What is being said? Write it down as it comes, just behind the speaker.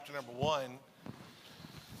chapter number 1.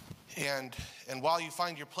 And while you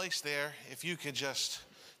find your place there, if you could just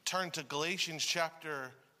turn to Galatians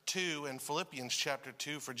chapter 2 and Philippians chapter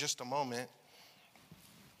 2 for just a moment.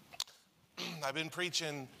 I've been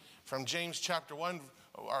preaching from James chapter 1,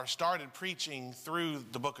 or started preaching through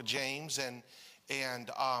the book of James,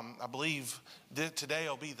 and I believe that today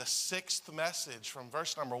will be the 6th message from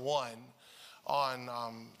verse number 1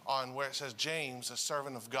 on where it says James, a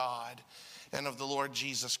servant of God and of the Lord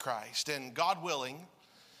Jesus Christ. And God willing,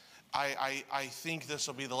 I think this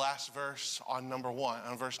will be the last verse on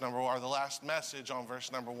verse number 1, or the last message on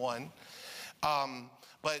verse number 1.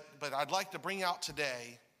 But I'd like to bring out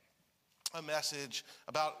today a message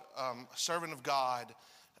about a servant of God,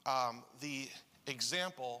 the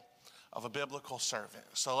example of a biblical servant.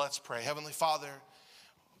 So let's pray. Heavenly Father,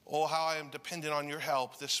 oh, how I am dependent on your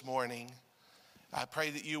help this morning. I pray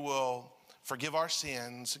that you will forgive our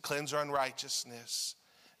sins, cleanse our unrighteousness.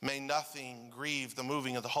 May nothing grieve the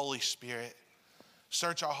moving of the Holy Spirit.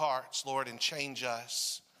 Search our hearts, Lord, and change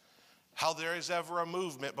us. How there is ever a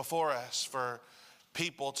movement before us for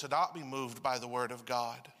people to not be moved by the word of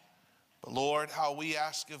God. But Lord, how we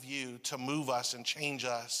ask of you to move us and change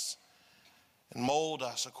us and mold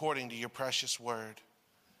us according to your precious word.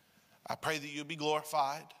 I pray that you be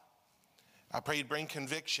glorified. I pray you'd bring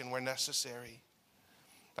conviction where necessary.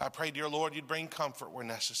 I pray, dear Lord, you'd bring comfort where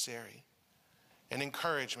necessary and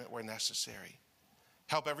encouragement where necessary.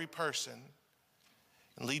 Help every person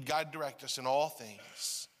and lead, guide, direct us in all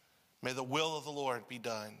things. May the will of the Lord be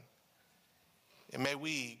done. And may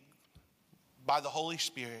we, by the Holy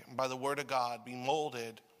Spirit and by the word of God, be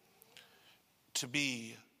molded to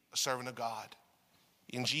be a servant of God.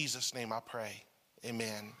 In Jesus' name I pray.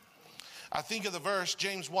 Amen. I think of the verse,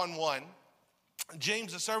 James 1:1.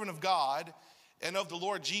 James, a servant of God and of the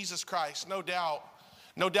Lord Jesus Christ. No doubt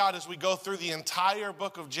as we go through the entire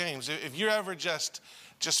book of James, if you're ever just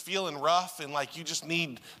feeling rough and like you just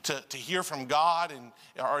need to hear from God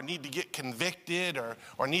or need to get convicted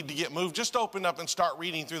or need to get moved, just open up and start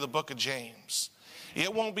reading through the book of James.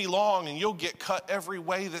 It won't be long and you'll get cut every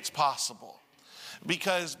way that's possible.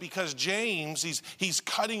 Because James, he's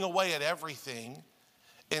cutting away at everything,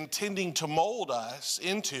 intending to mold us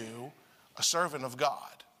into a servant of God.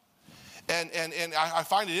 And I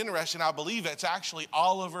find it interesting. I believe it's actually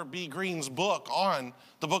Oliver B. Green's book on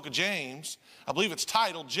the book of James. I believe it's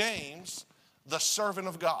titled James, the Servant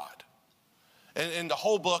of God. And the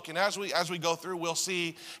whole book, and as we go through, we'll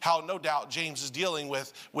see how no doubt James is dealing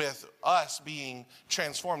with us being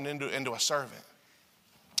transformed into a servant.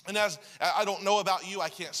 And as I don't know about you, I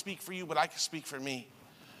can't speak for you, but I can speak for me.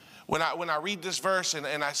 When I read this verse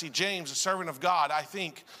and I see James, a servant of God, I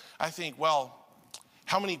think, well,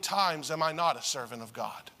 how many times am I not a servant of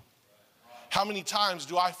God? How many times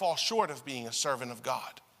do I fall short of being a servant of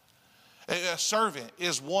God? A servant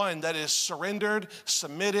is one that is surrendered,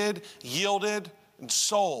 submitted, yielded, and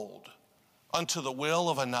sold unto the will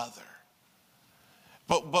of another.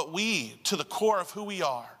 But we, to the core of who we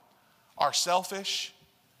are selfish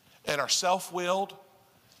and are self-willed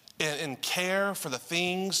and care for the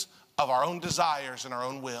things of our own desires and our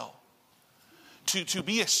own will. To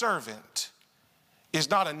be a servant is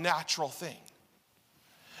not a natural thing.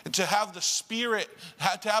 To have the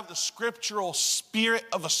scriptural spirit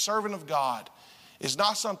of a servant of God is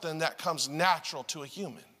not something that comes natural to a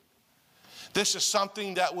human. This is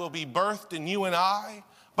something that will be birthed in you and I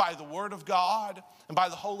by the word of God and by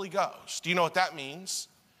the Holy Ghost. Do you know what that means?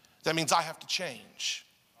 That means I have to change.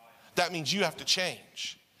 That means you have to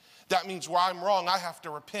change. That means where I'm wrong, I have to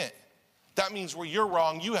repent. That means where you're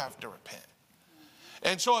wrong, you have to repent.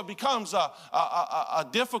 And so it becomes a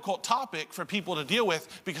difficult topic for people to deal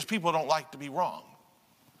with because people don't like to be wrong.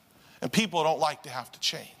 And people don't like to have to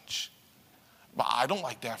change. But I don't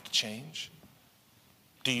like to have to change.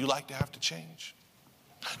 Do you like to have to change?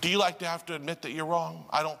 Do you like to have to admit that you're wrong?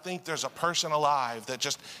 I don't think there's a person alive that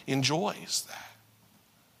just enjoys that.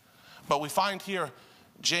 But we find here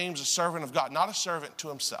James, a servant of God, not a servant to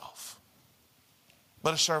himself,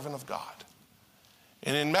 but a servant of God.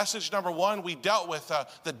 And in message number 1, we dealt with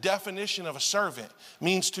the definition of a servant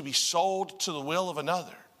means to be sold to the will of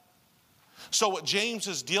another. So what James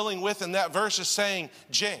is dealing with in that verse is saying,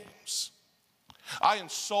 James, I am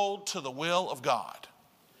sold to the will of God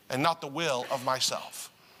and not the will of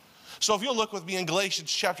myself. So if you'll look with me in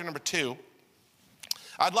Galatians chapter number 2,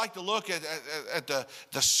 I'd like to look at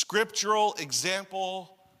the scriptural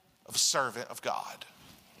example of a servant of God.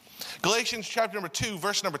 Galatians chapter number 2,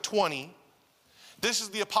 verse number 20. This is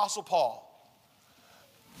the Apostle Paul.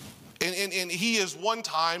 And he is one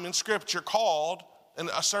time in Scripture called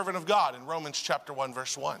a servant of God in Romans chapter 1,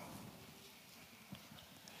 verse 1.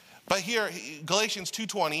 But here, Galatians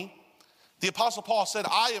 2:20, the Apostle Paul said,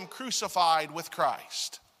 I am crucified with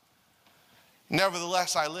Christ.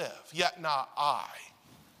 Nevertheless I live, yet not I,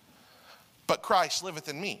 but Christ liveth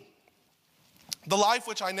in me. The life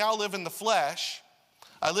which I now live in the flesh,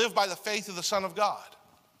 I live by the faith of the Son of God,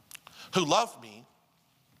 who loved me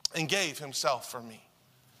and gave himself for me.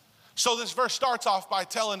 So this verse starts off by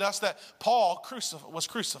telling us that Paul was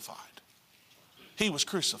crucified. He was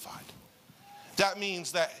crucified. That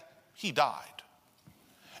means that he died.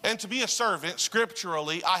 And to be a servant,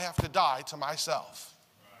 scripturally, I have to die to myself.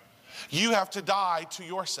 You have to die to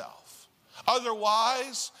yourself.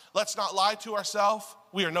 Otherwise, let's not lie to ourselves,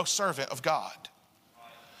 we are no servant of God.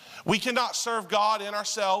 We cannot serve God in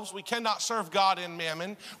ourselves. We cannot serve God in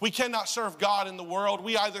mammon. We cannot serve God in the world.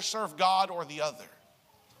 We either serve God or the other.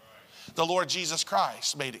 The Lord Jesus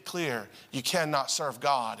Christ made it clear you cannot serve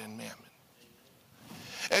God in mammon.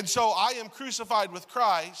 And so I am crucified with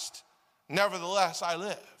Christ, nevertheless I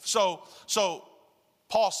live. So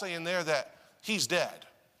Paul's saying there that he's dead,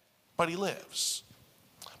 but he lives.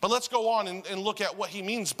 But let's go on and look at what he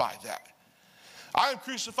means by that. I am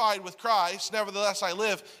crucified with Christ, nevertheless I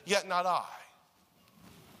live, yet not I,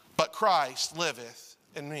 but Christ liveth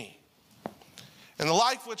in me. In the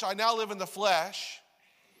life which I now live in the flesh,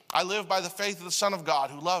 I live by the faith of the Son of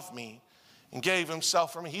God who loved me and gave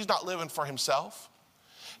himself for me. He's not living for himself.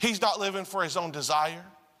 He's not living for his own desire.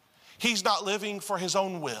 He's not living for his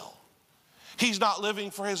own will. He's not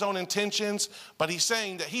living for his own intentions, but he's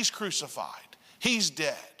saying that he's crucified. He's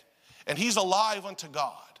dead, and he's alive unto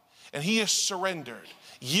God. And he is surrendered,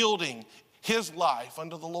 yielding his life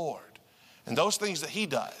unto the Lord. And those things that he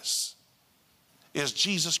does is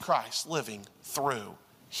Jesus Christ living through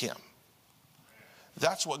him.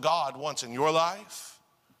 That's what God wants in your life.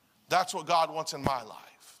 That's what God wants in my life.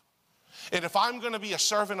 And if I'm going to be a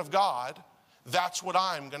servant of God, that's what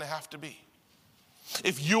I'm going to have to be.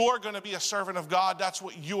 If you're going to be a servant of God, that's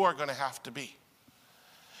what you're going to have to be.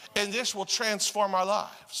 And this will transform our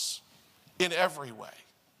lives in every way.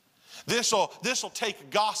 This will take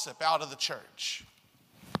gossip out of the church.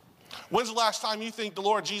 When's the last time you think the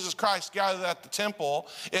Lord Jesus Christ gathered at the temple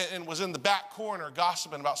and was in the back corner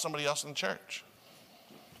gossiping about somebody else in the church?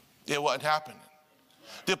 It wasn't happening.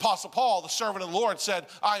 The Apostle Paul, the servant of the Lord, said,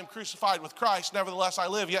 I am crucified with Christ, nevertheless I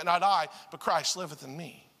live, yet not I, but Christ liveth in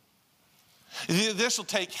me. This will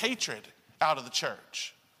take hatred out of the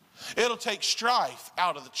church. It'll take strife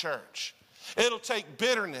out of the church. It'll take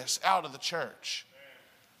bitterness out of the church.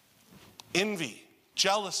 Envy,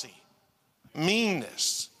 jealousy,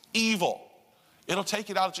 meanness, evil. It'll take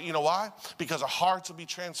it out. You know why? Because our hearts will be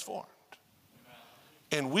transformed.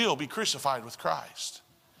 And we'll be crucified with Christ.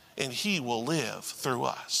 And he will live through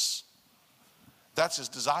us. That's his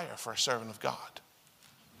desire for a servant of God.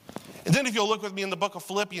 And then if you'll look with me in the book of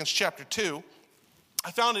Philippians chapter 2,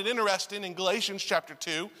 I found it interesting in Galatians chapter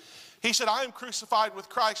 2. He said, I am crucified with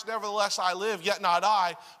Christ, nevertheless I live, yet not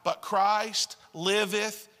I, but Christ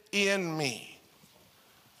liveth in me.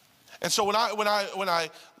 And so when I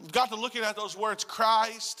got to looking at those words,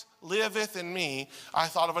 Christ liveth in me, I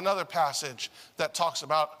thought of another passage that talks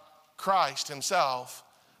about Christ himself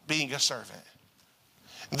being a servant.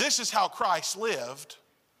 This is how Christ lived,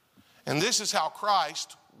 and this is how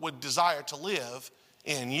Christ would desire to live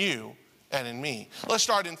in you and in me. Let's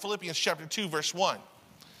start in Philippians chapter 2, verse 1.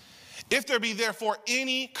 If there be therefore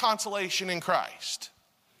any consolation in Christ,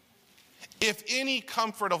 if any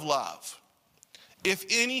comfort of love, if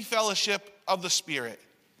any fellowship of the Spirit,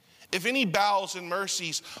 if any bowels and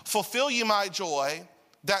mercies, fulfill ye my joy,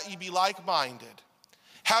 that ye be like-minded,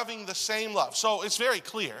 having the same love. So it's very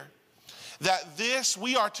clear that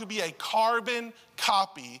we are to be a carbon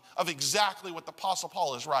copy of exactly what the Apostle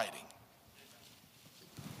Paul is writing.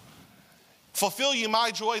 Fulfill ye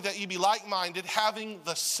my joy, that ye be like-minded, having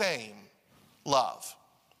the same love,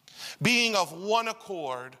 being of one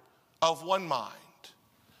accord, of one mind.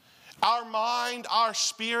 Our mind, our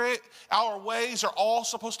spirit, our ways are all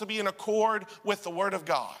supposed to be in accord with the Word of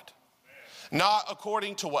God. Not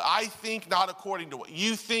according to what I think, not according to what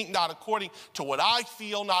you think, not according to what I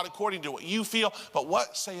feel, not according to what you feel, but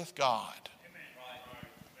what saith God.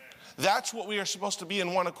 That's what we are supposed to be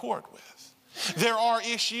in one accord with. There are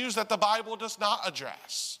issues that the Bible does not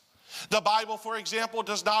address. The Bible, for example,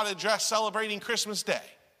 does not address celebrating Christmas Day.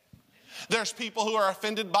 There's people who are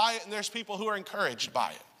offended by it, and there's people who are encouraged by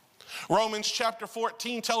it. Romans chapter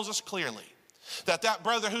 14 tells us clearly that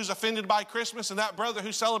brother who's offended by Christmas and that brother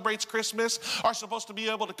who celebrates Christmas are supposed to be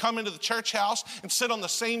able to come into the church house and sit on the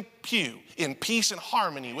same pew in peace and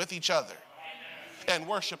harmony with each other and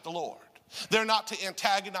worship the Lord. They're not to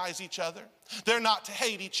antagonize each other. They're not to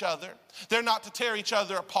hate each other. They're not to tear each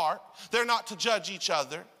other apart. They're not to judge each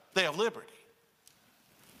other. They have liberty.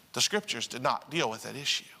 The scriptures did not deal with that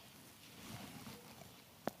issue.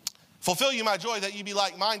 Fulfill you my joy that ye be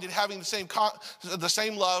like-minded, having the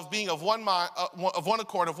same love, being of one mind, of one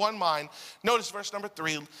accord, of one mind. Notice verse number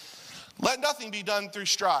 3. Let nothing be done through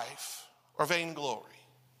strife or vainglory.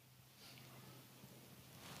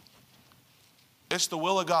 It's the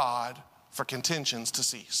will of God for contentions to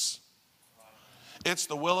cease. It's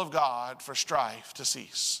the will of God for strife to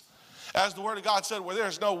cease. As the word of God said, where there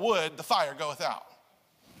is no wood, the fire goeth out.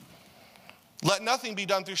 Let nothing be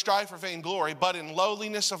done through strife or vainglory, but in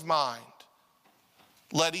lowliness of mind,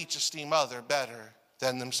 let each esteem other better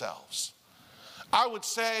than themselves. I would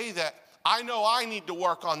say that I know I need to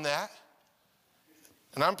work on that.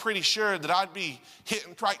 And I'm pretty sure that I'd be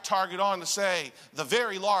hitting right target on to say the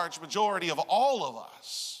very large majority of all of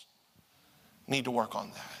us need to work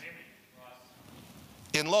on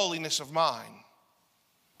that. In lowliness of mind,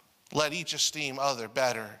 let each esteem other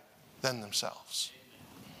better than themselves.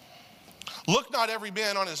 Look not every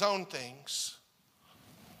man on his own things,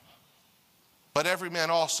 but every man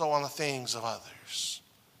also on the things of others.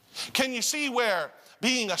 Can you see where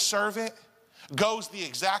being a servant goes the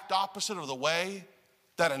exact opposite of the way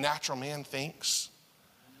that a natural man thinks?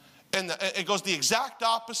 And it goes the exact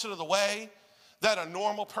opposite of the way that a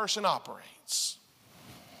normal person operates.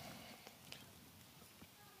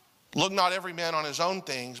 Look not every man on his own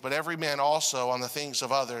things, but every man also on the things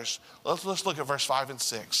of others. Let's look at verse 5 and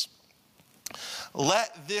 6.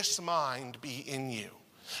 Let this mind be in you.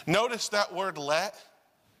 Notice that word let.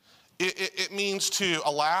 It means to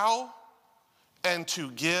allow and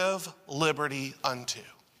to give liberty unto.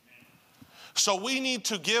 So we need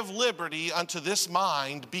to give liberty unto this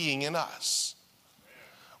mind being in us.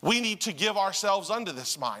 We need to give ourselves unto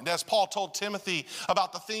this mind. As Paul told Timothy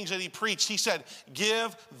about the things that he preached, he said,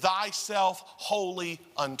 give thyself wholly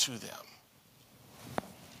unto them.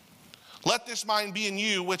 Let this mind be in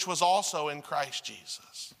you, which was also in Christ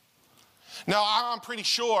Jesus. Now, I'm pretty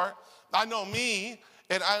sure, I know me,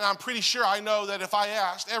 and I'm pretty sure I know that if I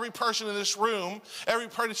asked every person in this room, every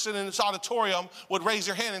person in this auditorium would raise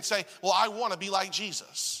their hand and say, well, I want to be like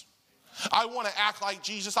Jesus. I want to act like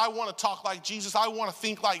Jesus. I want to talk like Jesus. I want to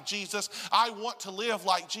think like Jesus. I want to live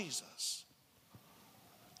like Jesus.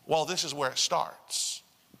 Well, this is where it starts.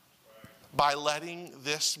 By letting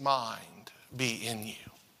this mind be in you.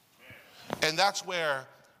 And that's where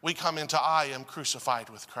we come into I am crucified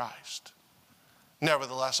with Christ.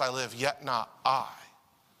 Nevertheless, I live, yet not I,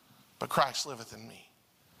 but Christ liveth in me.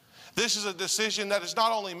 This is a decision that is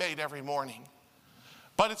not only made every morning,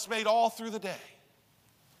 but it's made all through the day.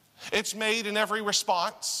 It's made in every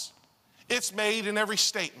response. It's made in every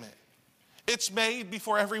statement. It's made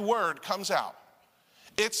before every word comes out.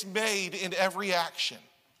 It's made in every action.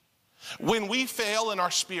 When we fail in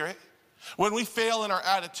our spirit, when we fail in our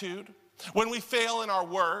attitude, when we fail in our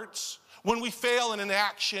words, when we fail in an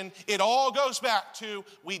action, it all goes back to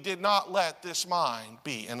we did not let this mind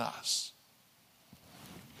be in us.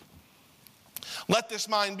 Let this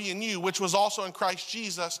mind be in you, which was also in Christ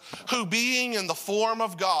Jesus, who being in the form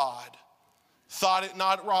of God, thought it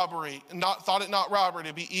not robbery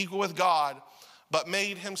to be equal with God, but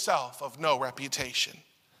made himself of no reputation,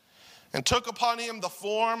 and took upon him the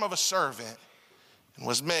form of a servant, and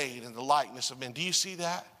was made in the likeness of men. Do you see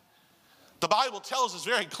that? The Bible tells us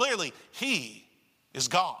very clearly, he is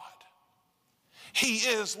God. He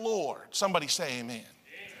is Lord. Somebody say amen. Amen.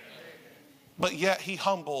 But yet he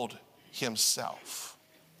humbled himself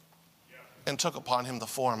and took upon him the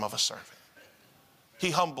form of a servant. He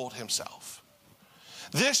humbled himself.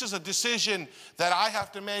 This is a decision that I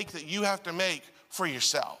have to make, that you have to make for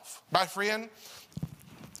yourself. My friend,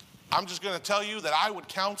 I'm just going to tell you that I would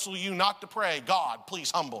counsel you not to pray, God, please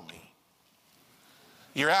humble me.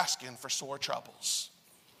 You're asking for sore troubles.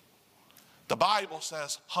 The Bible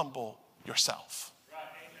says, humble yourself.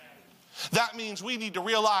 That means we need to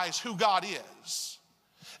realize who God is.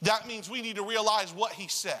 That means we need to realize what he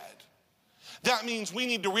said. That means we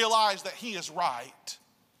need to realize that he is right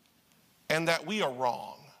and that we are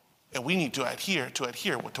wrong. And we need to adhere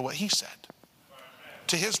to what he said,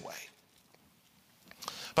 to his way.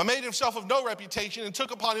 But made himself of no reputation and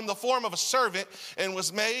took upon him the form of a servant and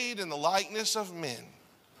was made in the likeness of men.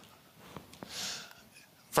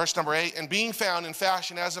 Verse number 8, and being found in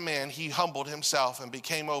fashion as a man, he humbled himself and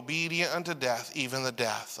became obedient unto death, even the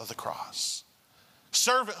death of the cross.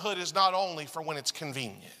 Servanthood is not only for when it's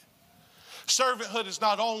convenient. Servanthood is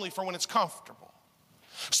not only for when it's comfortable.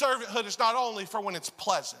 Servanthood is not only for when it's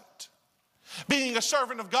pleasant. Being a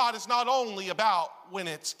servant of God is not only about when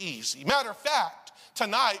it's easy. Matter of fact,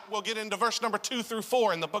 tonight we'll get into verse number 2 through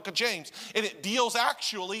 4 in the book of James, and it deals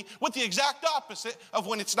actually with the exact opposite of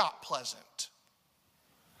when it's not pleasant,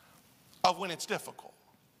 of when it's difficult.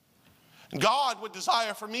 God would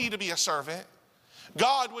desire for me to be a servant.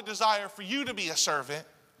 God would desire for you to be a servant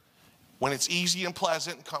when it's easy and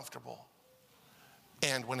pleasant and comfortable,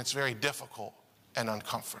 and when it's very difficult and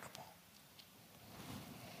uncomfortable.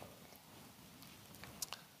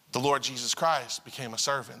 The Lord Jesus Christ became a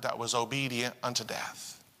servant that was obedient unto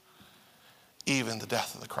death, even the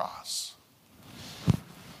death of the cross.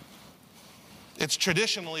 It's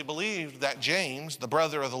traditionally believed that James, the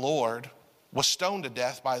brother of the Lord, was stoned to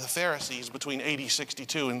death by the Pharisees between AD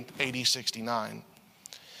 62 and AD 69.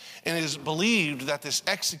 And it is believed that this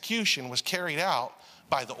execution was carried out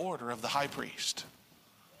by the order of the high priest.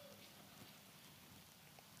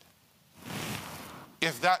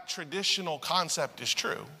 If that traditional concept is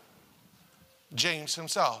true, James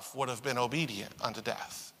himself would have been obedient unto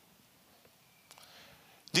death.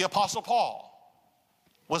 The Apostle Paul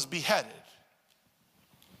was beheaded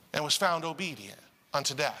and was found obedient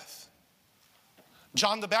unto death.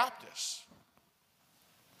 John the Baptist,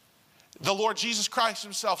 the Lord Jesus Christ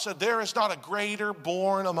himself said, there is not a greater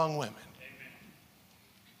born among women. Amen.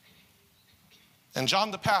 And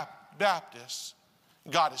John the Baptist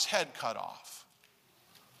got his head cut off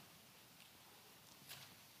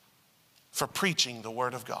for preaching the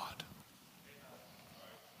word of God.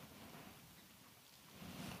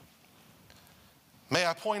 May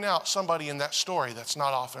I point out somebody in that story that's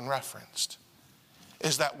not often referenced,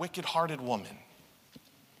 is that wicked-hearted woman.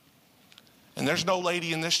 And there's no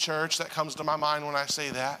lady in this church that comes to my mind when I say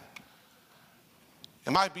that.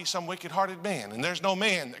 It might be some wicked-hearted man, and there's no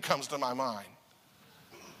man that comes to my mind.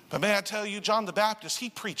 But may I tell you, John the Baptist, he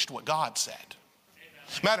preached what God said.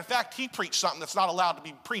 Matter of fact, he preached something that's not allowed to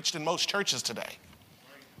be preached in most churches today.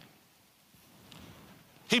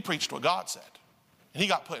 He preached what God said. And he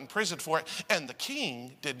got put in prison for it. And the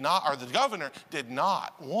king did not, or the governor did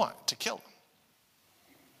not want to kill him.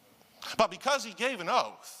 But because he gave an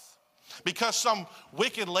oath, because some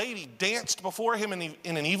wicked lady danced before him in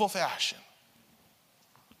an evil fashion,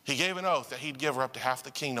 he gave an oath that he'd give her up to half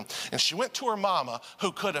the kingdom. And she went to her mama,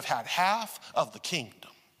 who could have had half of the kingdom.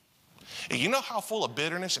 And you know how full of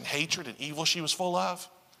bitterness and hatred and evil she was full of?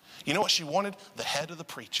 You know what she wanted? The head of the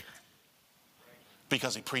preacher.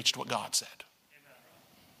 Because he preached what God said.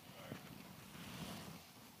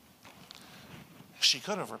 She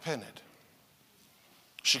could have repented.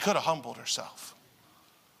 She could have humbled herself.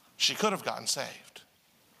 She could have gotten saved.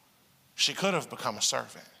 She could have become a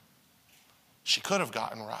servant. She could have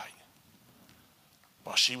gotten right.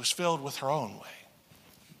 But she was filled with her own way.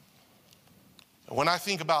 When I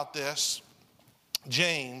think about this,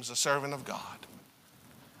 James, a servant of God,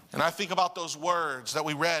 and I think about those words that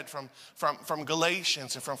we read from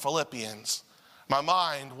Galatians and from Philippians, my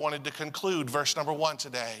mind wanted to conclude verse number 1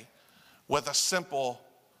 today with a simple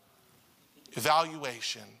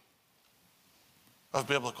evaluation of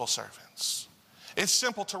biblical servants. It's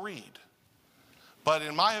simple to read, but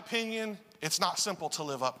in my opinion, it's not simple to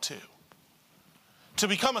live up to. To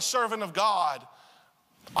become a servant of God,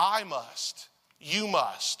 I must, you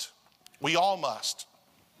must, we all must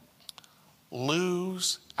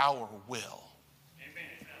lose our will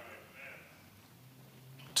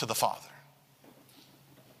to the Father,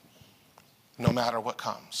 no matter what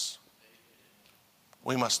comes.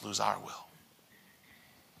 We must lose our will.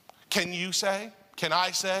 Can you say, can I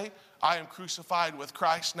say, I am crucified with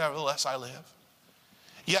Christ, nevertheless I live?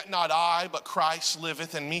 Yet not I, but Christ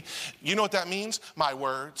liveth in me. You know what that means? My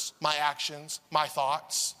words, my actions, my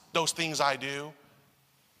thoughts, those things I do,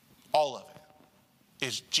 all of it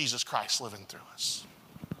is Jesus Christ living through us.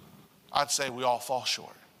 I'd say we all fall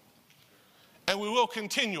short. And we will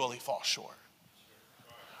continually fall short.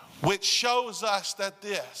 Which shows us that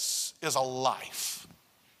this is a life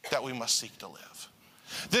that we must seek to live.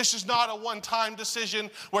 This is not a one-time decision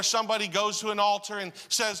where somebody goes to an altar and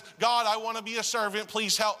says, God, I want to be a servant,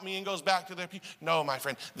 please help me, and goes back to their pew. No, my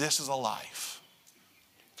friend, this is a life.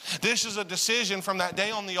 This is a decision from that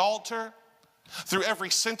day on the altar, through every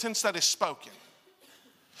sentence that is spoken,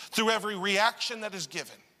 through every reaction that is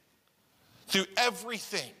given, through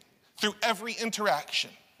everything, through every interaction,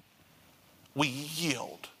 we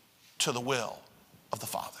yield to the will of the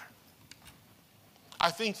Father. I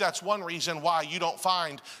think that's one reason why you don't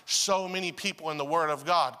find so many people in the Word of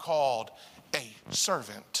God called a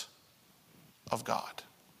servant of God.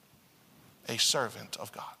 A servant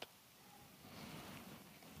of God.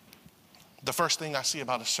 The first thing I see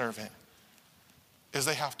about a servant is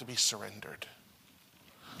they have to be surrendered.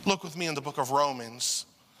 Look with me in the book of Romans.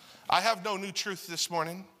 I have no new truth this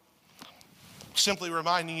morning. Simply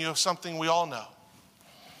reminding you of something we all know.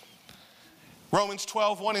 Romans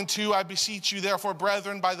 12, 1 and 2, I beseech you therefore,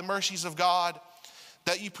 brethren, by the mercies of God,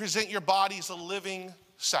 that you present your bodies a living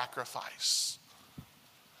sacrifice.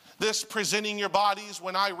 This presenting your bodies,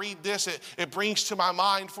 when I read this, it brings to my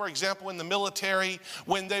mind, for example, in the military,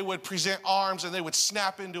 when they would present arms and they would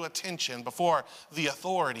snap into attention before the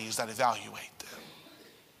authorities that evaluate them.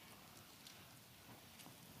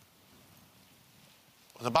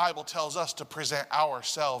 The Bible tells us to present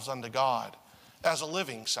ourselves unto God as a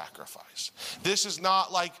living sacrifice. This is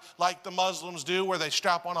not like the Muslims do, where they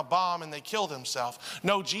strap on a bomb and they kill themselves.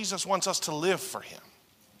 No, Jesus wants us to live for him.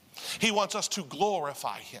 He wants us to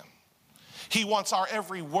glorify him. He wants our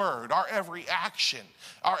every word, our every action,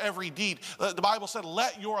 our every deed. The Bible said,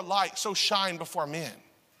 let your light so shine before men,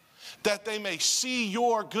 that they may see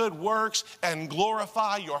your good works and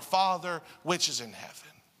glorify your Father which is in heaven.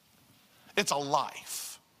 It's a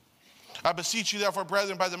life. I beseech you therefore,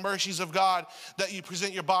 brethren, by the mercies of God, that you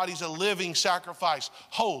present your bodies a living sacrifice,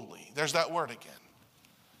 holy. There's that word again.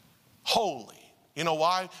 Holy. You know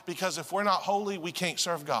why? Because if we're not holy, we can't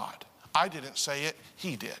serve God. I didn't say it,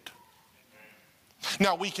 he did.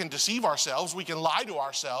 Now, we can deceive ourselves, we can lie to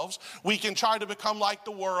ourselves, we can try to become like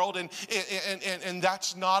the world, and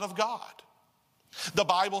that's not of God. The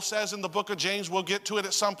Bible says in the book of James, we'll get to it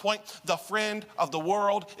at some point, the friend of the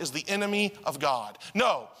world is the enemy of God.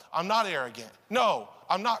 No, I'm not arrogant. No,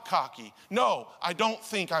 I'm not cocky. No, I don't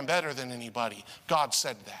think I'm better than anybody. God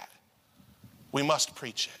said that. We must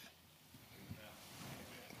preach it.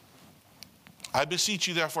 I beseech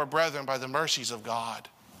you therefore, brethren, by the mercies of God,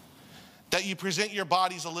 that you present your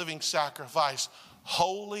bodies a living sacrifice,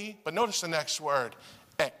 holy, but notice the next word,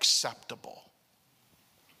 acceptable.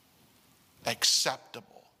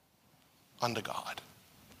 Acceptable unto God.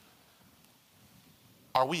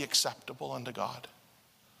 Are we acceptable unto God?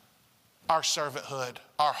 Our servanthood,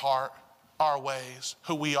 our heart, our ways,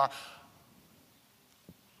 who we are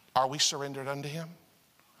we surrendered unto him?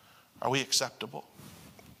 Are we acceptable?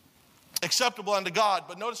 Acceptable unto God,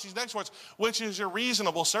 but notice these next words, which is your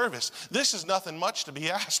reasonable service. This is nothing much to be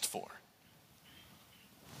asked for.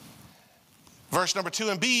 Verse number 2,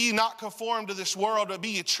 and be ye not conformed to this world, but be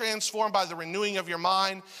ye transformed by the renewing of your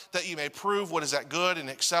mind, that ye may prove what is that good and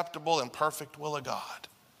acceptable and perfect will of God.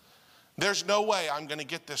 There's no way I'm going to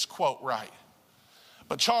get this quote right.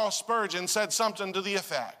 But Charles Spurgeon said something to the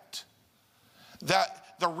effect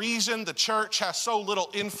that the reason the church has so little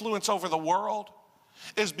influence over the world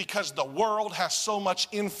is because the world has so much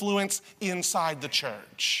influence inside the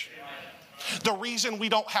church. The reason we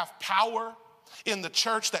don't have power in the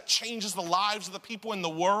church that changes the lives of the people in the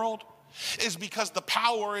world is because the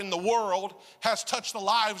power in the world has touched the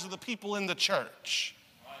lives of the people in the church.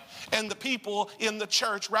 And the people in the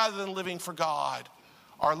church, rather than living for God,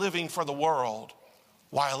 are living for the world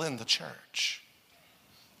while in the church.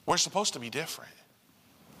 We're supposed to be different.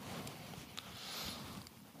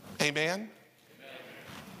 Amen?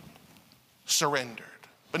 Surrendered.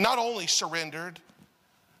 But not only surrendered,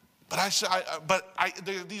 but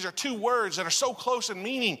these are two words that are so close in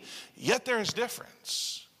meaning, yet there is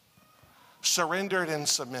difference. Surrendered and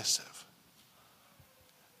submissive.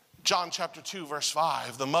 John chapter 2, verse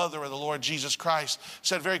 5, the mother of the Lord Jesus Christ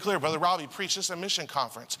said very clear, Brother Robbie preached this at a mission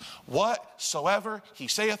conference, whatsoever he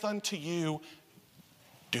saith unto you,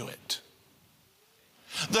 do it.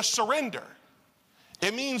 The surrender.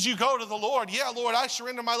 It means you go to the Lord. Yeah, Lord, I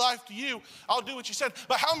surrender my life to you. I'll do what you said.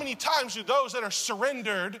 But how many times do those that are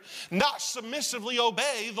surrendered not submissively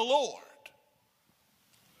obey the Lord?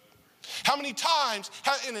 How many times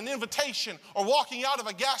in an invitation or walking out of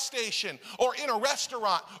a gas station or in a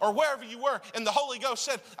restaurant or wherever you were, and the Holy Ghost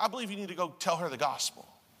said, I believe you need to go tell her the gospel.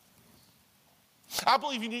 I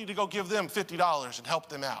believe you need to go give them $50 and help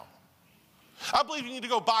them out. I believe you need to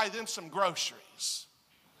go buy them some groceries.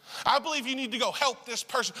 I believe you need to go help this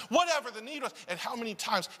person, whatever the need was. And how many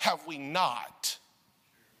times have we not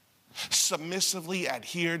submissively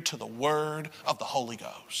adhered to the word of the Holy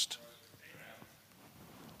Ghost?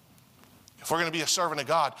 If we're going to be a servant of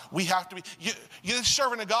God, we have to be. You're a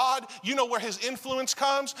servant of God, you know where his influence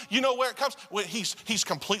comes. You know where it comes. When he's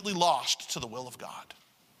completely lost to the will of God.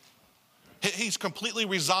 He's completely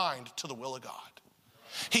resigned to the will of God.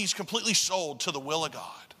 He's completely sold to the will of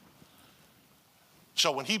God.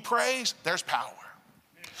 So when he prays, there's power.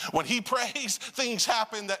 When he prays, things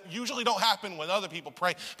happen that usually don't happen when other people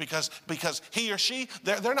pray because he or she,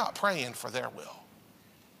 they're not praying for their will.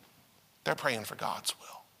 They're praying for God's will.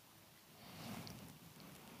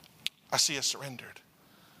 I see it surrendered.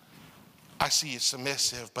 I see it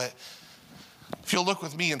submissive, but If you'll look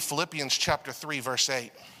with me in Philippians chapter 3, verse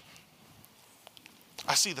 8,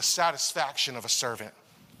 I see the satisfaction of a servant.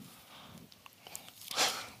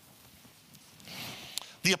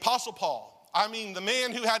 The Apostle Paul, the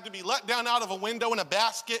man who had to be let down out of a window in a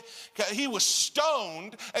basket, he was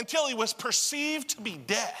stoned until he was perceived to be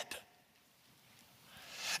dead.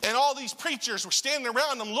 And all these preachers were standing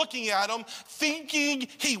around him looking at him, thinking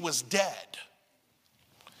he was dead.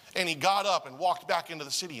 And he got up and walked back into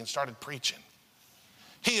the city and started preaching.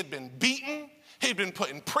 He had been beaten. He had been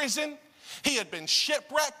put in prison. He had been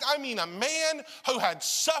shipwrecked. A man who had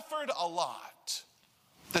suffered a lot.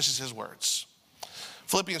 This is his words.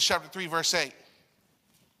 Philippians chapter 3, verse 8.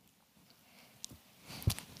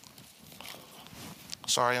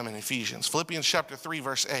 Sorry, I'm in Ephesians. Philippians chapter 3,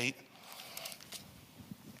 verse 8.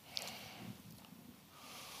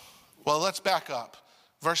 Well, let's back up.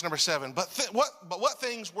 Verse number 7. But what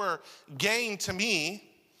things were gain to me,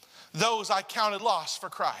 those I counted loss for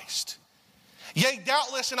Christ. Yea,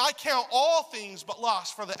 doubtless, and I count all things but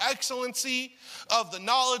loss for the excellency of the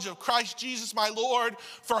knowledge of Christ Jesus my Lord,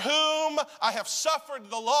 for whom I have suffered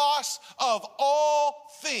the loss of all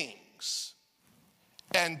things,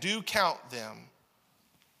 and do count them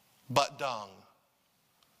but dung,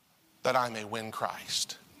 that I may win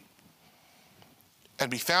Christ, and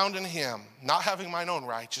be found in him, not having mine own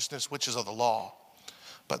righteousness, which is of the law,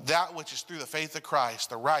 but that which is through the faith of Christ,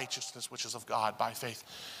 the righteousness which is of God by faith.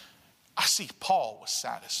 I see Paul was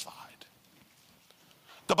satisfied.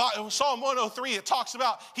 Psalm 103, it talks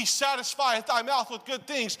about, he satisfieth thy mouth with good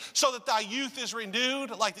things so that thy youth is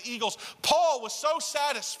renewed like the eagles. Paul was so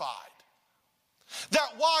satisfied that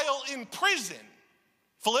while in prison,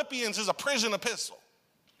 Philippians is a prison epistle,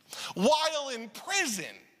 while in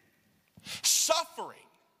prison, suffering,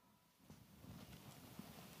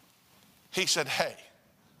 he said, hey,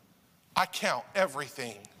 I count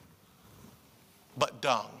everything but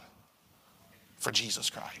dung for Jesus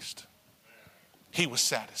Christ. He was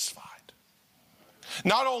satisfied.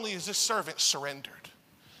 Not only is this servant surrendered,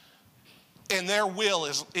 and their will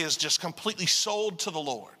is just completely sold to the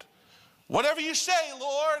Lord. Whatever you say,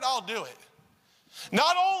 Lord, I'll do it.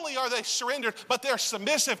 Not only are they surrendered, but they're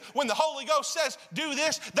submissive. When the Holy Ghost says, do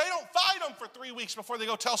this, they don't fight them for 3 weeks before they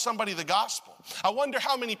go tell somebody the gospel. I wonder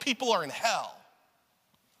how many people are in hell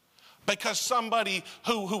because somebody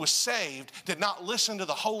who was saved did not listen to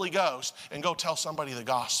the Holy Ghost and go tell somebody the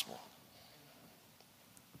gospel.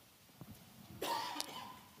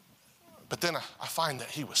 But then I find that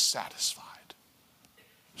he was satisfied.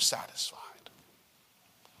 Satisfied.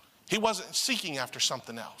 He wasn't seeking after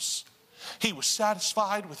something else. He was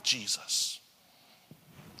satisfied with Jesus.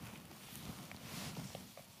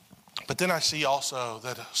 But then I see also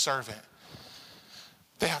that a servant,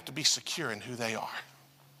 they have to be secure in who they are.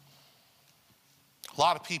 A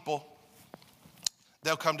lot of people,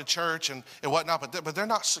 they'll come to church and whatnot, but they're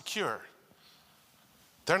not secure.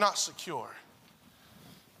 They're not secure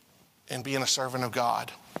in being a servant of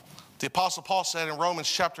God. The Apostle Paul said in Romans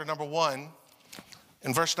chapter number 1,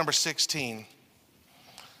 in verse number 16,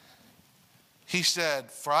 he said,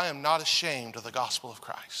 for I am not ashamed of the gospel of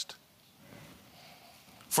Christ.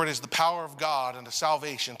 For it is the power of God unto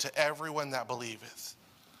salvation to everyone that believeth,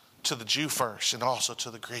 to the Jew first and also to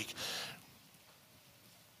the Greek.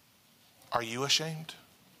 Are you ashamed?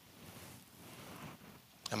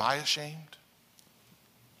 Am I ashamed?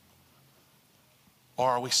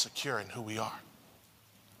 Or are we secure in who we are?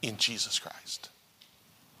 In Jesus Christ.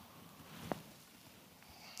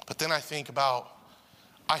 But then I think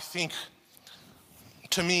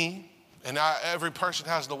to me, and every person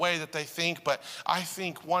has the way that they think, but I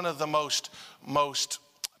think one of the most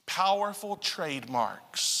powerful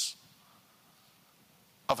trademarks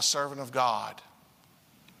of a servant of God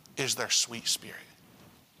is their sweet spirit.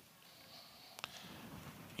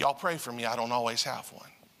 Y'all pray for me, I don't always have one.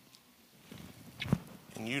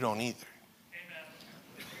 And you don't either.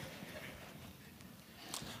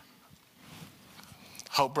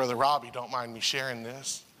 Hope Brother Robbie don't mind me sharing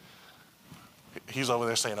this. He's over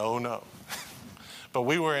there saying, oh no. But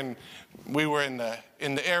we were in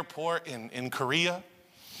the airport in Korea,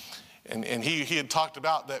 and he had talked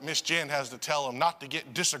about that Miss Jen has to tell him not to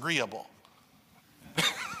get disagreeable.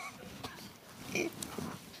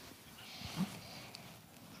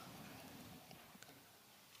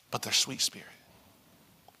 But their sweet spirit.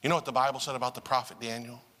 You know what the Bible said about the prophet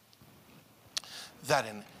Daniel? That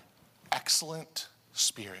an excellent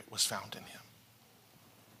spirit was found in him.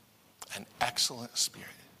 An excellent spirit.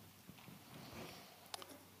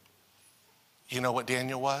 You know what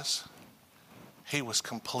Daniel was? He was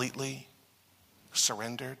completely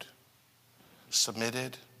surrendered,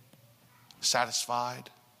 submitted, satisfied,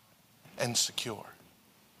 and secure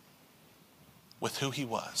with who he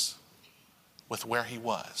was, with where he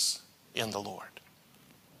was in the Lord.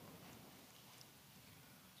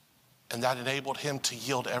 And that enabled him to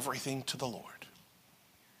yield everything to the Lord.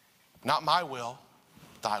 Not my will,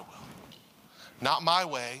 thy will. Not my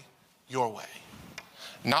way, your way.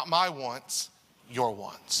 Not my wants, your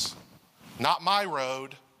wants. Not my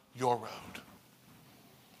road, your road.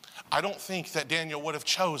 I don't think that Daniel would have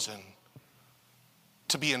chosen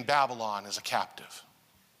to be in Babylon as a captive.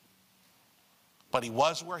 But he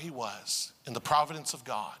was where he was, in the providence of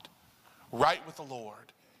God, right with the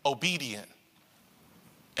Lord, obedient,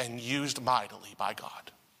 and used mightily by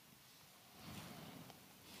God.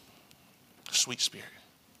 Sweet Spirit.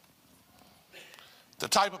 The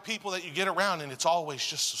type of people that you get around, and it's always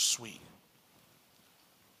just so sweet.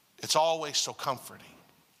 It's always so comforting.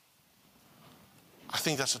 I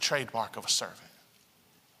think that's a trademark of a servant.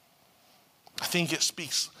 I think it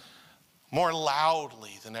speaks more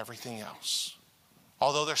loudly than everything else.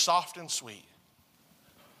 Although they're soft and sweet,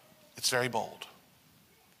 it's very bold.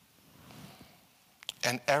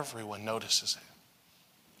 And everyone notices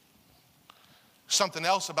it. Something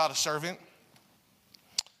else about a servant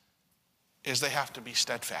is they have to be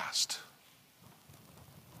steadfast.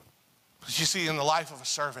 Because you see, in the life of a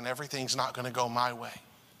servant, everything's not going to go my way.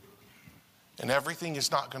 And everything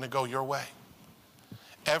is not going to go your way.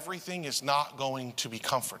 Everything is not going to be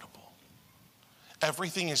comfortable.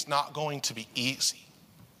 Everything is not going to be easy.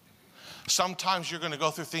 Sometimes you're going to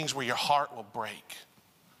go through things where your heart will break.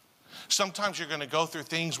 Sometimes you're going to go through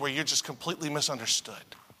things where you're just completely misunderstood.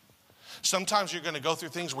 Sometimes you're going to go through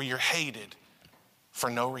things where you're hated for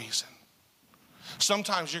no reason.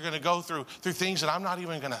 Sometimes you're going to go through things that I'm not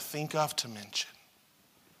even going to think of to mention.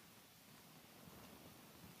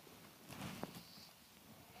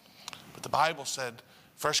 But the Bible said,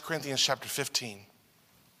 1 Corinthians chapter 15,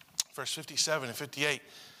 verse 57 and 58,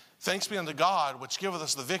 thanks be unto God, which giveth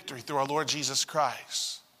us the victory through our Lord Jesus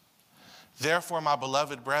Christ. Therefore, my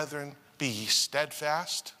beloved brethren, be ye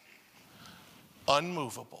steadfast,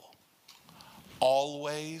 unmovable,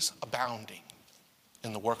 always abounding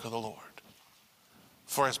in the work of the Lord.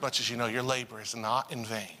 For as much as you know, your labor is not in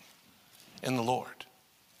vain in the Lord.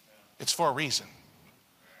 It's for a reason.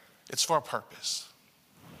 It's for a purpose.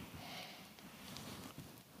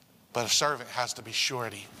 But a servant has to be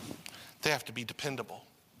surety. They have to be dependable.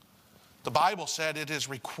 The Bible said it is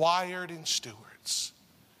required in stewards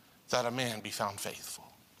that a man be found faithful.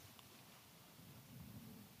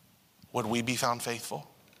 Would we be found faithful?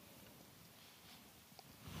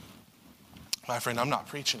 My friend, I'm not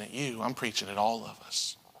preaching at you. I'm preaching at all of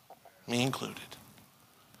us, me included.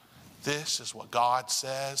 This is what God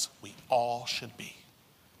says we all should be.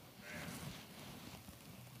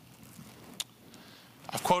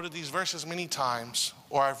 I've quoted these verses many times,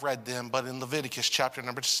 or I've read them, but in Leviticus chapter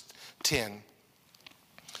number 10,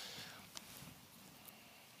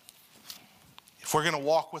 if we're going to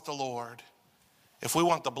walk with the Lord, if we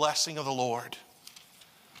want the blessing of the Lord,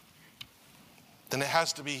 then it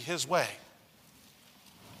has to be his way.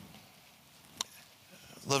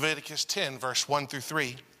 Leviticus 10, verse 1 through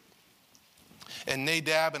 3. And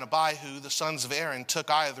Nadab and Abihu, the sons of Aaron,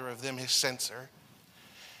 took either of them his censer,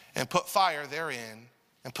 and put fire therein,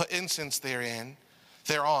 and put incense thereon,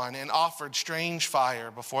 and offered strange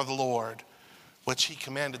fire before the Lord, which he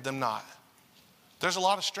commanded them not. There's a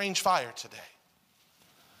lot of strange fire today.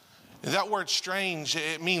 That word strange,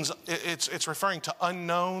 it means it's referring to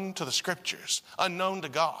unknown to the scriptures, unknown to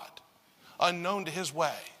God, unknown to his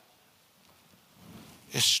way.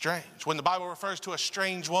 It's strange. When the Bible refers to a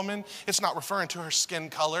strange woman, it's not referring to her skin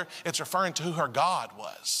color, it's referring to who her God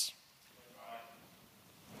was.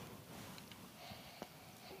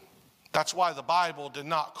 That's why the Bible did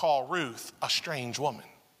not call Ruth a strange woman.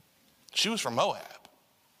 She was from Moab.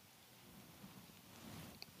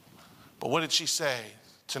 But what did she say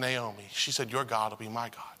to Naomi? She said, your God will be my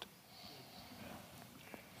God.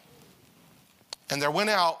 And there went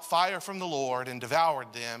out fire from the Lord and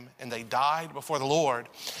devoured them, and they died before the Lord.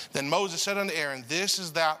 Then Moses said unto Aaron, this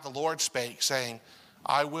is that the Lord spake, saying,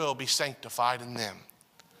 I will be sanctified in them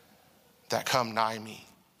that come nigh me.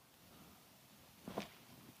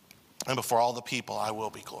 And before all the people I will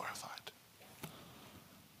be glorified.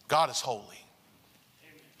 God is holy.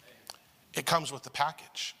 It comes with the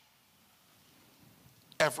package.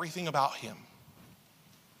 Everything about him.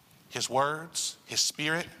 His words, his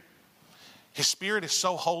spirit. His spirit is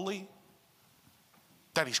so holy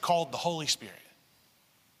that he's called the Holy Spirit.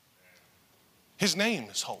 His name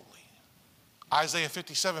is holy. Isaiah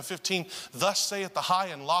 57:15, thus saith the high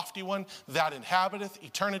and lofty one that inhabiteth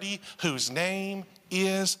eternity, whose name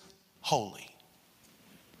is holy.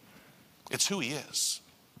 It's who he is.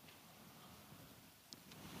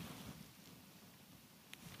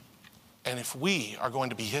 And if we are going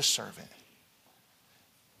to be his servant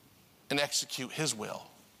and execute his will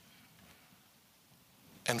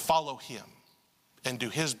and follow him and do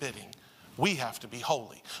his bidding, we have to be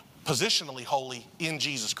holy. Positionally holy in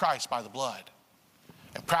Jesus Christ by the blood,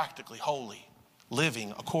 and practically holy,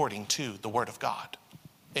 living according to the word of God.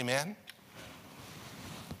 Amen?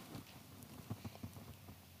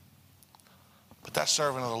 But that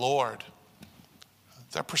servant of the Lord,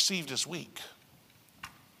 they're perceived as weak.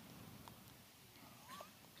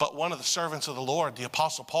 But one of the servants of the Lord, the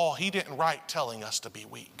Apostle Paul, he didn't write telling us to be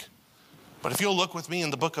weak. But if you'll look with me in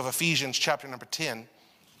the book of Ephesians chapter number 10,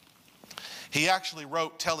 he actually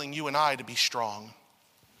wrote telling you and I to be strong.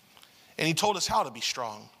 And he told us how to be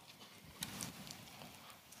strong.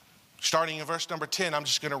 Starting in verse number 10, I'm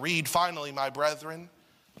just going to read, finally, my brethren,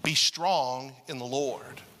 be strong in the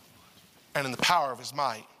Lord and in the power of his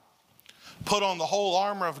might. Put on the whole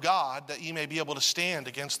armor of God, that ye may be able to stand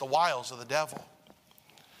against the wiles of the devil.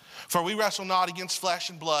 For we wrestle not against flesh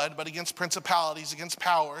and blood, but against principalities, against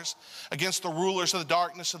powers, against the rulers of the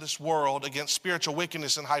darkness of this world, against spiritual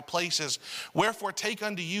wickedness in high places. Wherefore take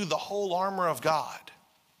unto you the whole armor of God,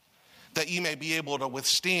 that ye may be able to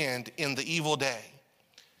withstand in the evil day.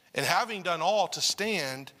 And having done all to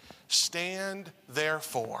stand, stand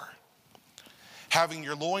therefore, having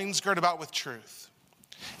your loins girt about with truth,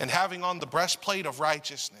 and having on the breastplate of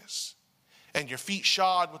righteousness, and your feet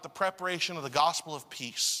shod with the preparation of the gospel of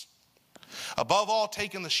peace. Above all,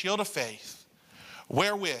 taking the shield of faith,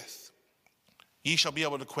 wherewith ye shall be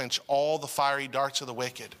able to quench all the fiery darts of the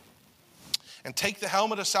wicked. And take the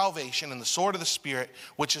helmet of salvation and the sword of the Spirit,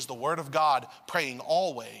 which is the word of God, praying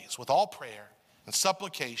always with all prayer and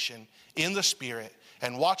supplication in the Spirit,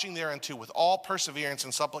 and watching thereunto with all perseverance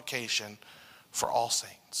and supplication for all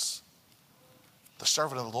saints. The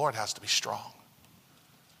servant of the Lord has to be strong.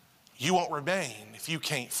 You won't remain if you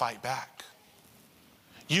can't fight back.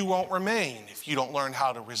 You won't remain if you don't learn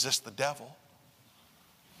how to resist the devil.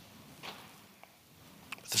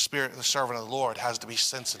 But the servant of the Lord has to be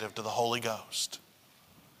sensitive to the Holy Ghost.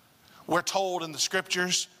 We're told in the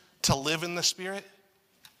scriptures to live in the Spirit.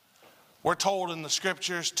 We're told in the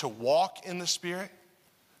scriptures to walk in the Spirit.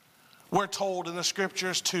 We're told in the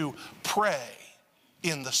scriptures to pray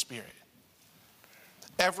in the Spirit.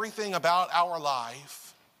 Everything about our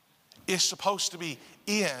life is supposed to be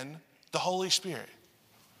in the Holy Spirit.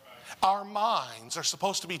 Our minds are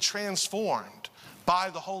supposed to be transformed by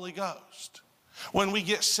the Holy Ghost. When we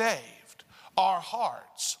get saved, our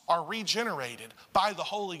hearts are regenerated by the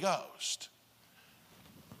Holy Ghost.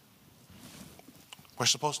 We're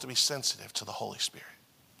supposed to be sensitive to the Holy Spirit.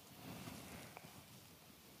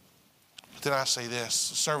 But then I say this,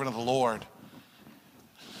 the servant of the Lord,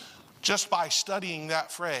 just by studying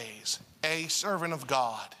that phrase, a servant of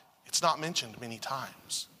God, it's not mentioned many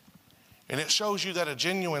times. And it shows you that a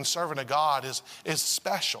genuine servant of God is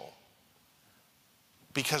special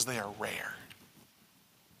because they are rare.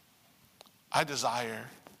 I desire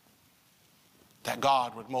that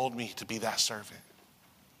God would mold me to be that servant.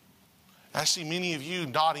 I see many of you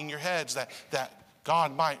nodding your heads that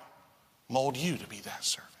God might mold you to be that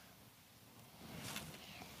servant.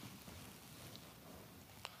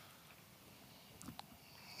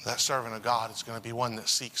 That servant of God is going to be one that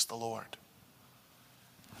seeks the Lord.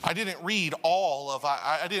 I didn't read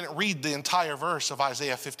the entire verse of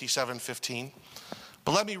Isaiah 57:15,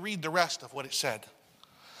 but let me read the rest of what it said.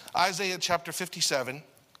 Isaiah chapter 57,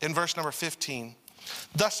 in verse number 15.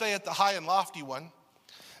 Thus saith the high and lofty one,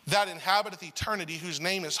 that inhabiteth eternity, whose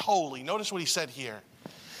name is holy. Notice what he said here.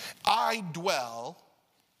 I dwell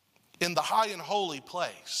in the high and holy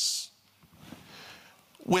place,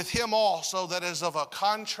 with him also that is of a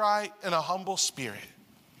contrite and a humble spirit,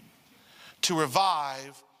 to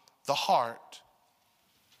revive the heart,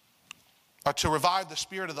 or to revive the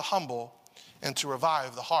spirit of the humble, and to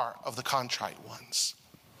revive the heart of the contrite ones.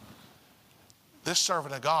 This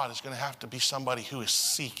servant of God is going to have to be somebody who is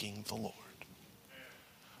seeking the Lord,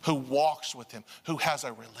 who walks with him, who has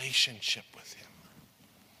a relationship with him.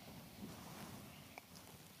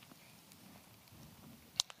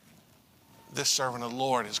 This servant of the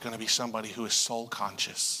Lord is going to be somebody who is soul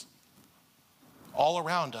conscious. All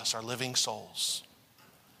around us are living souls.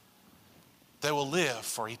 They will live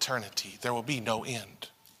for eternity. There will be no end.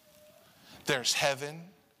 There's heaven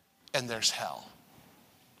and there's hell.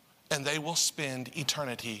 And they will spend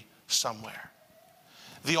eternity somewhere.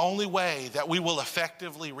 The only way that we will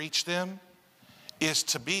effectively reach them is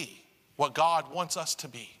to be what God wants us to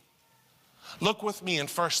be. Look with me in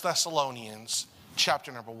 1 Thessalonians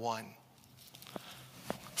chapter number 1.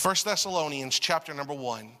 1 Thessalonians chapter number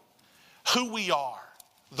 1. Who we are,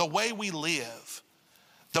 the way we live,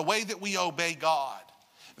 the way that we obey God,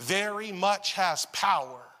 very much has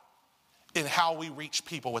power in how we reach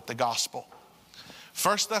people with the gospel.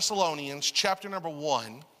 1 Thessalonians chapter number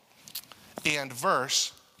 1 and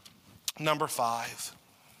verse number 5.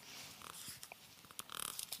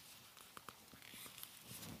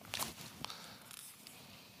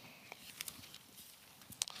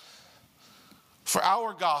 For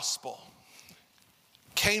our gospel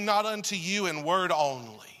came not unto you in word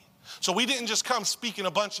only. So we didn't just come speaking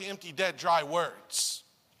a bunch of empty, dead, dry words.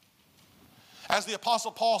 As the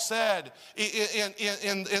Apostle Paul said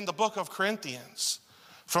in the book of Corinthians,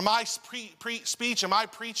 for my speech and my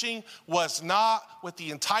preaching was not with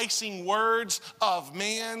the enticing words of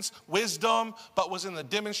man's wisdom, but was in the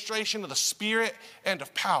demonstration of the Spirit and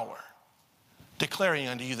of power, declaring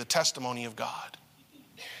unto you the testimony of God.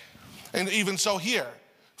 And even so here,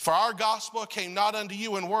 for our gospel came not unto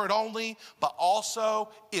you in word only, but also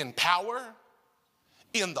in power,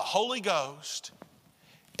 in the Holy Ghost,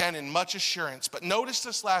 and in much assurance. But notice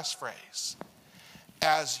this last phrase,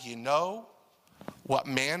 as you know what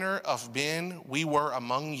manner of men we were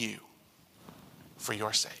among you for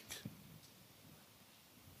your sake.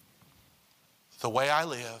 The way I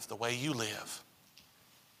live, the way you live,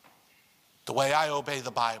 the way I obey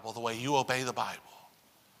the Bible, the way you obey the Bible,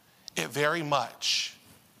 it very much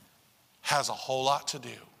has a whole lot to do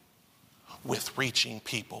with reaching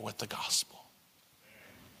people with the gospel.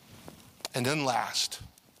 And then last,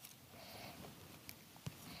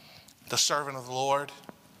 the servant of the Lord,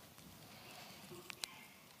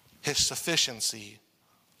 his sufficiency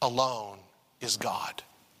alone is God.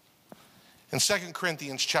 In 2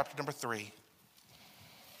 Corinthians chapter number 3,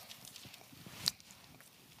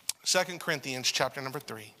 2 Corinthians chapter number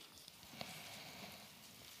 3,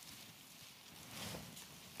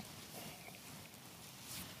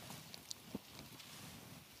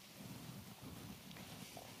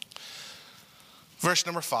 verse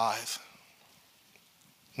number 5.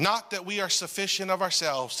 Not that we are sufficient of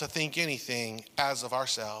ourselves to think anything as of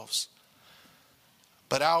ourselves,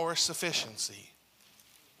 but our sufficiency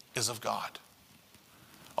is of God.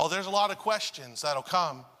 Oh, there's a lot of questions that'll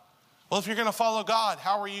come. Well, if you're going to follow God,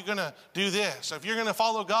 how are you going to do this? If you're going to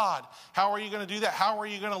follow God, how are you going to do that? How are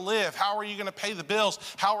you going to live? How are you going to pay the bills?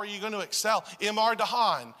 How are you going to excel? M.R.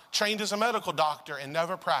 DeHaan, trained as a medical doctor and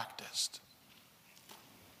never practiced,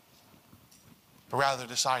 but rather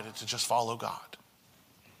decided to just follow God.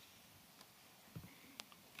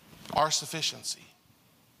 Our sufficiency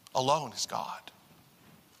alone is God,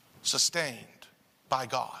 sustained by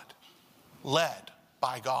God, led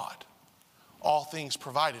by God, all things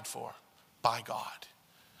provided for by God.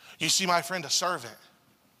 You see, my friend, a servant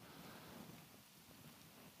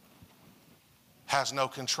has no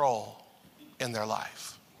control in their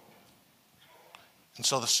life. And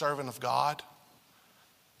so the servant of God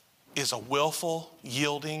is a willful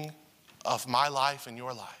yielding of my life and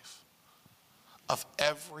your life, of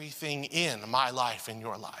everything in my life and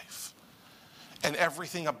your life, and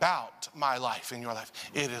everything about my life and your life.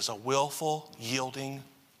 It is a willful yielding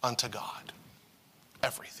unto God.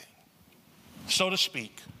 Everything. So to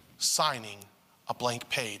speak, signing a blank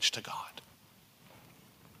page to God.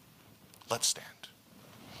 Let's stand.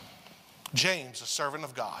 James, a servant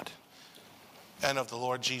of God and of the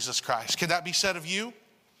Lord Jesus Christ. Can that be said of you?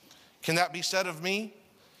 Can that be said of me?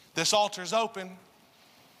 This altar is open.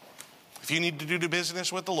 If you need to do the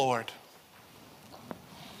business with the Lord.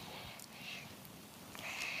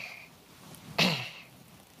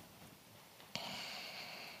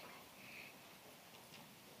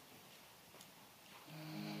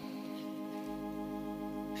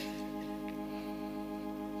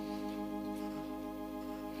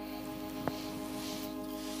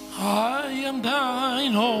 I am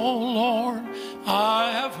thine, O Lord.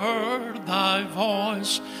 I have heard thy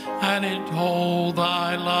voice, and it told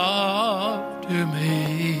thy love to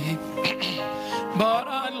me. But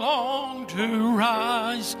I long to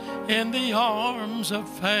rise in the arms of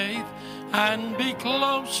faith and be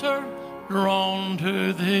closer drawn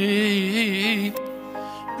to thee.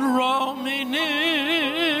 Draw me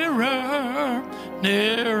nearer,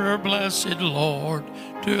 nearer, blessed Lord,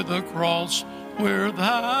 to the cross where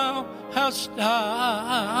thou hast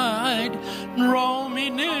died. Draw me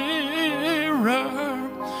nearer,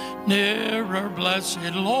 nearer,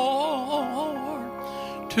 blessed Lord,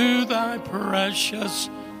 to thy precious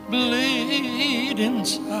bleeding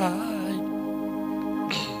side.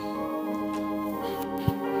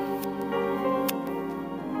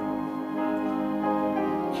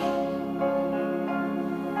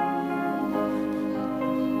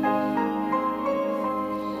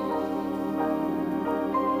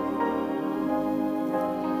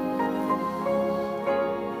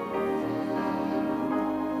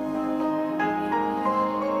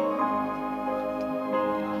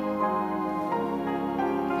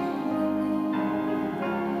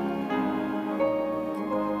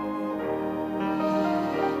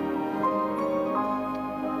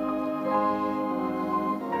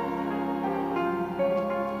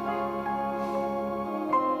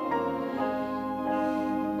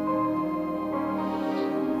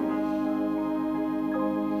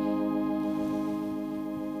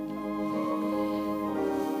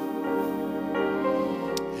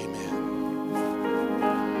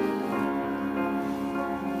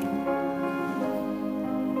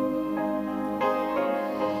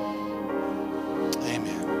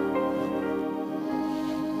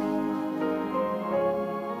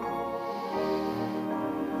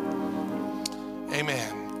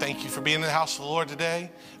 Amen. Thank you for being in the house of the Lord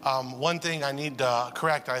today. One thing I need to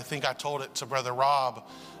correct, I think I told it to Brother Rob,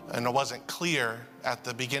 and it wasn't clear at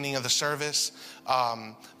the beginning of the service.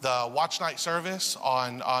 The watch night service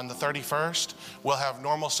on the 31st, we'll have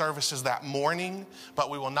normal services that morning, but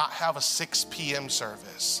we will not have a 6 p.m.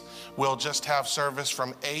 service. We'll just have service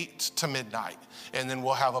from 8 to midnight. And then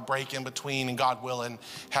we'll have a break in between, and God willing,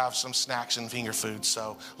 have some snacks and finger food.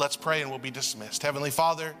 So let's pray and we'll be dismissed. Heavenly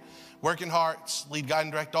Father, work in hearts, lead, guide,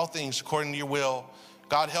 and direct all things according to your will.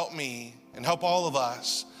 God, help me and help all of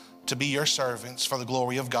us to be your servants for the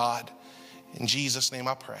glory of God. In Jesus' name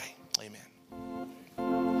I pray.